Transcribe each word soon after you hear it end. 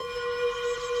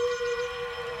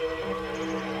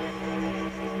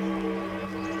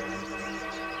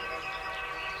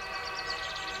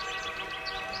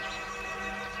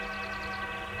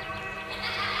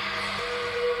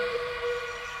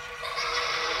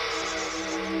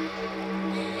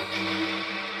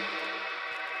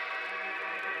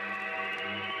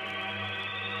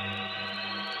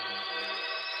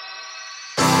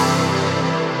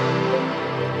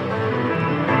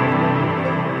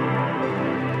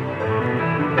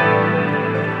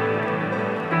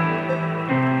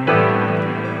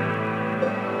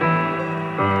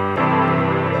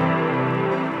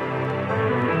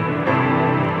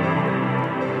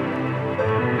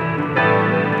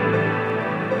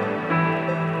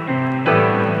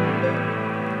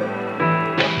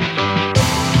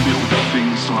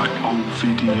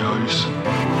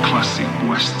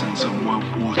westerns and World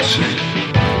War II.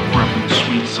 Grabbing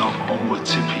sweets up on my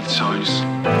tippy toes.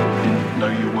 Didn't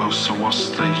know you well, so I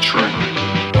stay true.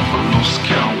 A lost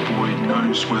cowboy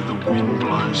knows where the wind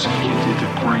blows. You did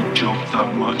a great job,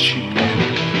 that much you knew.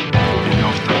 In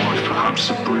afterlife, perhaps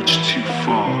a bridge too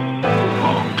far,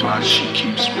 but I'm glad she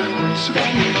keeps memories of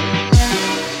you.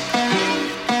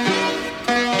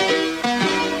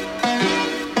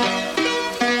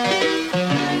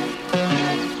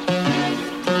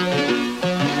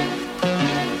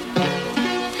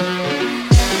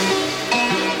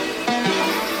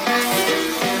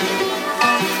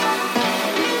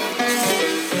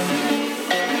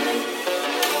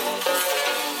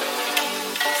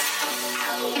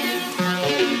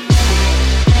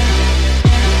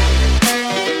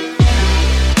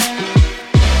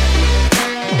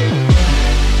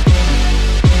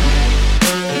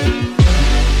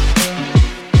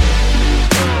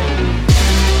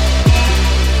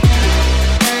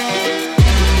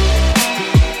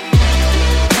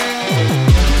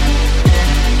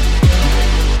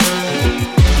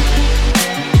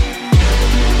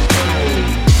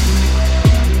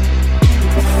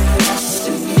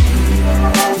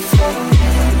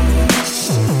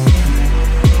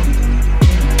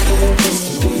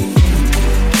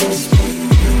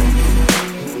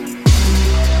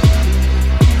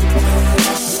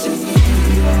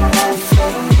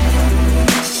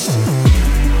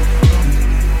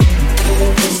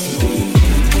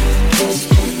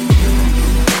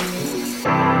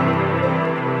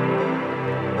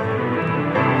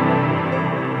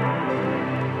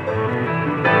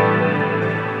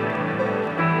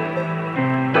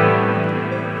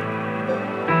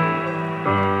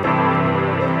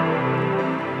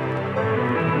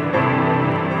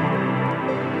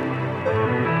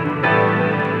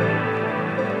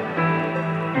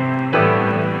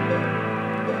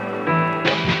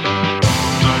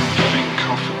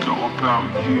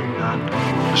 You, man,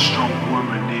 a strong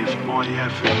woman if I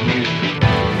ever knew.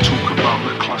 Talk about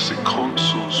the classic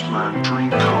consoles, man,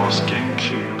 Dreamcast,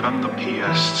 GameCube and the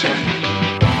PS2.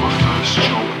 My first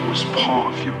job was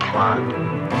part of your plan,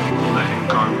 letting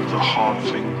go the hard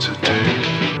thing to do.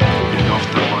 In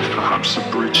afterlife, perhaps a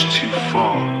bridge too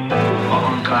far, but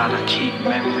I'm glad I keep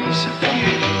memories of you.